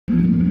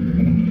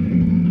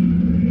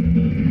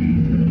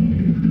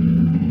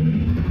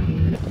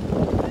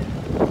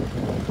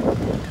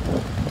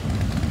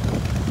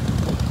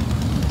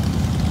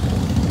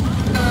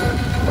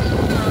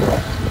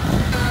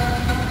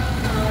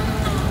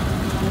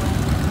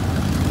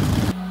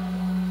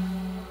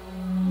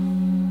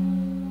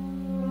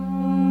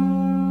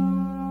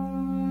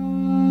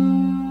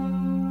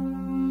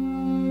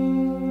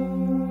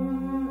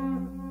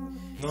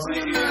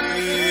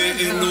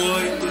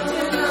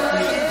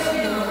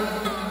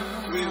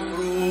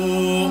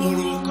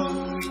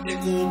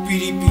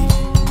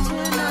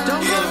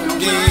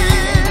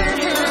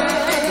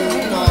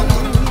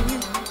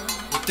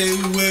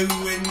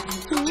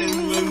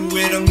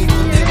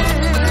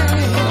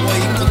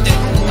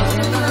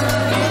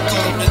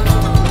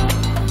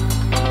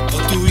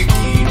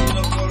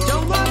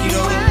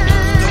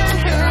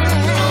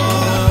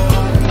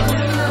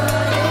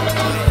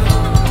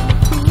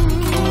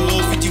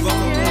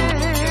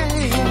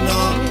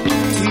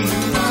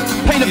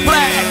Paint it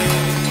black,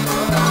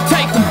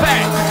 take them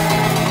back,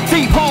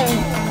 deep hole,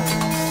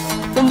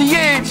 on the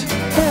edge,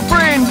 for a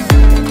friend,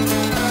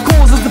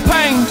 causes the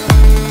pain,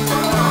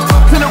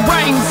 then it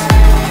rains,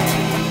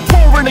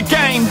 pouring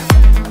again,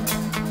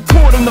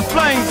 caught in the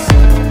flames,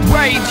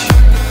 rage,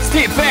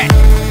 step back,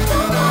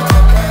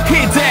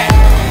 hit that,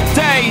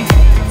 day,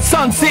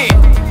 sunset,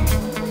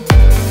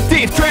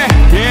 death trap,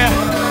 yeah,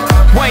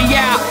 way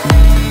out,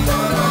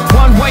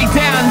 one way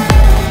down,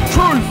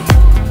 truth,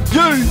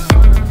 you,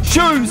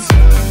 shoes,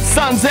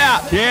 sun's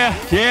out, yeah,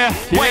 yeah,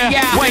 yeah, way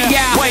out, way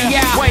out, way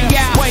out, way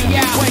out, way out, way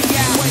out, way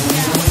out.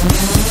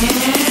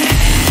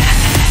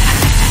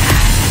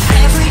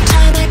 Every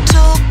time I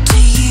talk to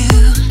you,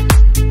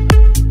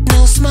 no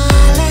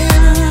smiling.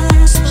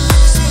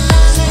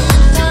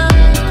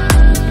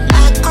 I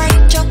crack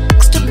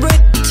jokes to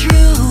break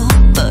through,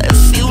 but I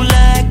feel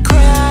like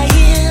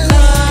crying.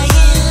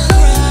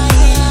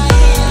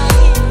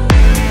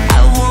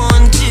 I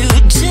want to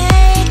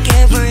take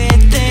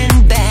everything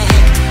back.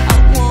 I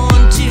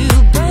want to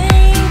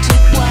paint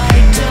it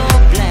white or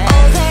black.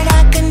 All that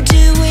I can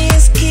do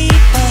is keep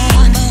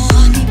on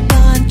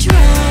dreaming.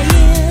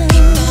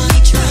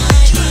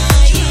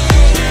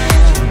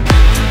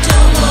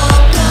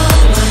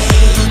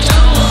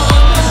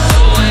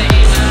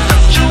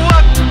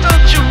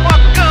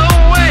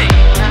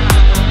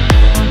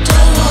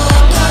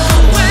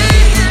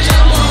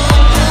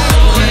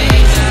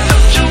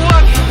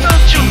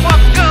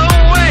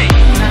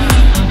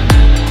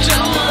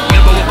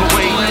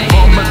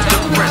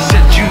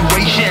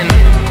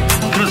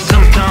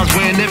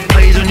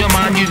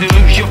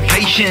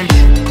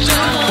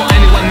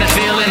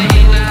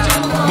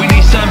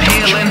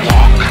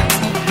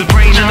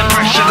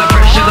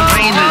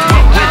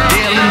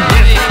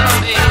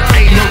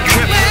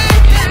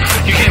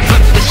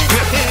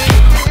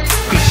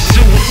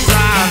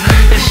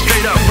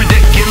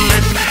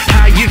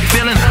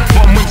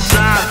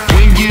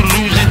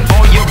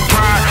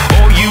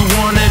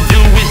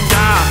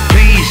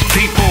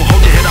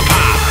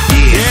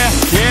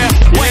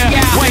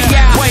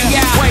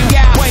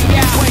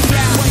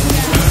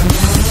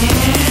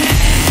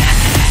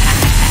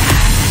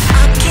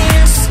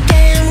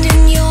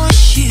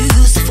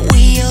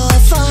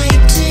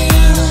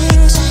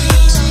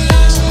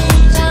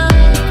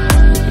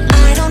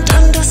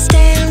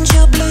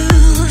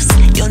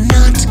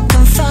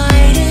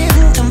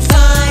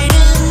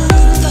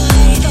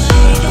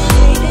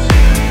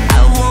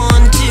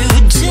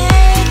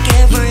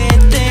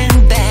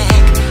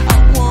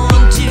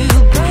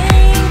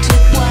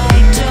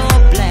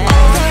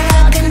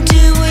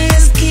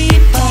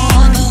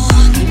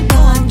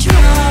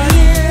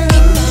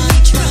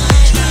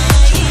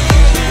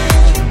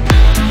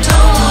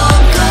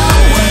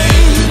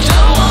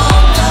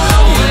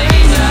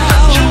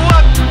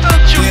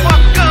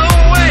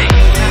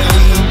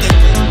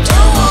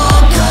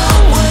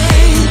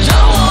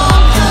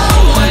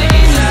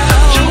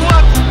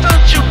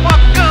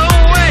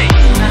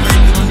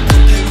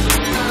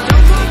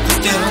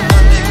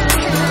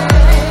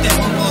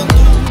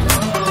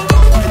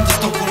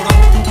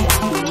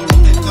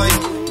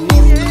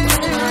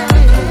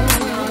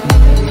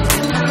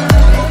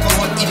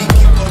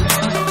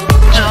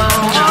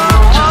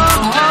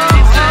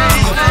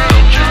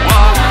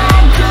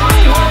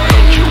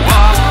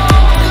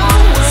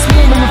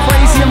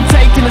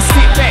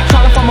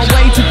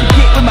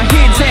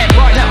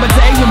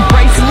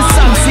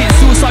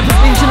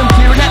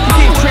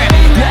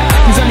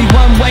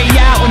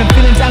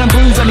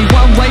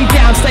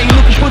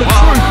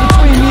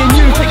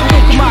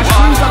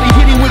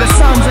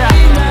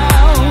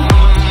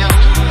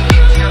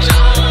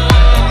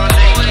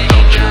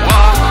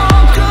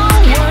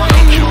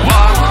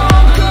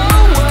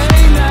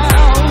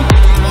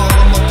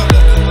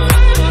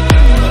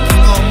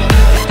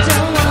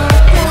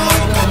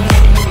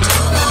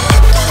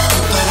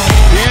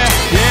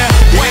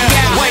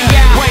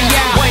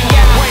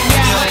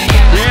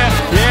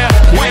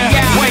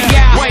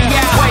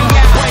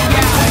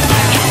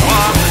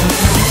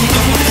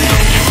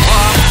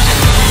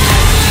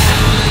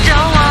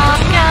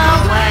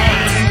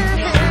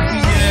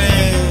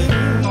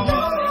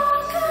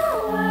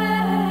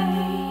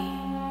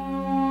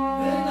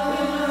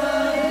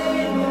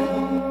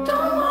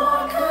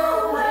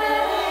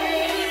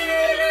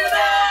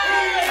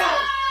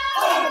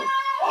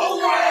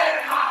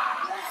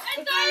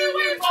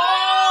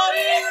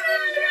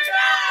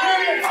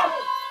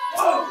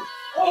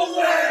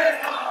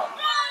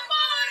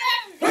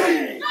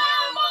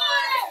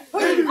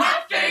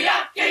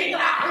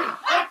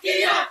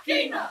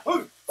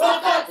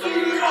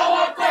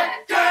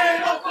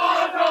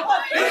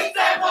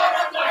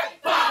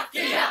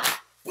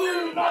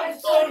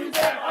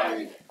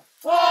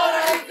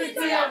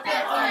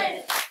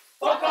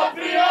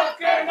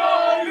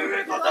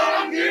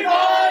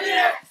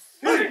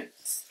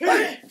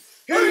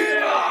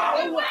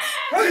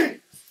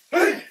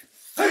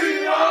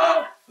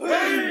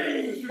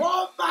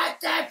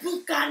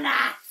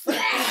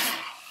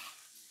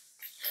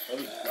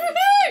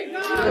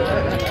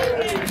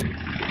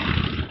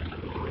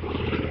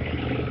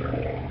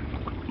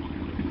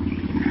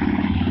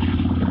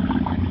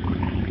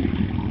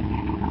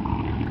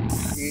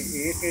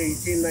 ke I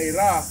tēnei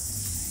rā,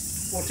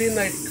 o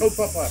tēnei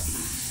kaupapa,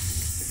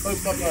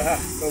 kaupapa ha,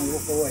 tau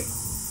moko wai.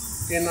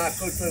 Tēnā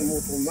koutou mō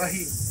tō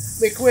mahi.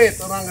 Me koe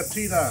tā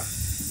rangatira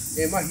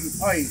e mahi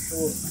pai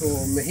tō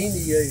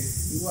mahini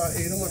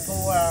e runga tō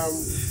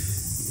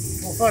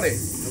whare.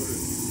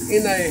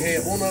 Ina e he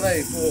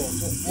honorei ko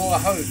moa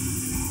hau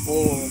o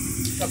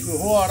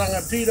taku hoa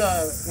rangatira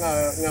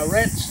ngā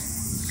R.A.T.S.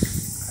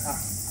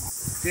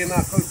 Tēnā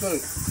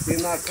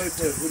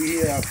koutou, huri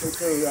hea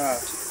koutou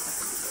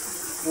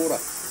ora.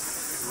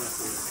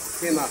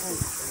 Tēnā.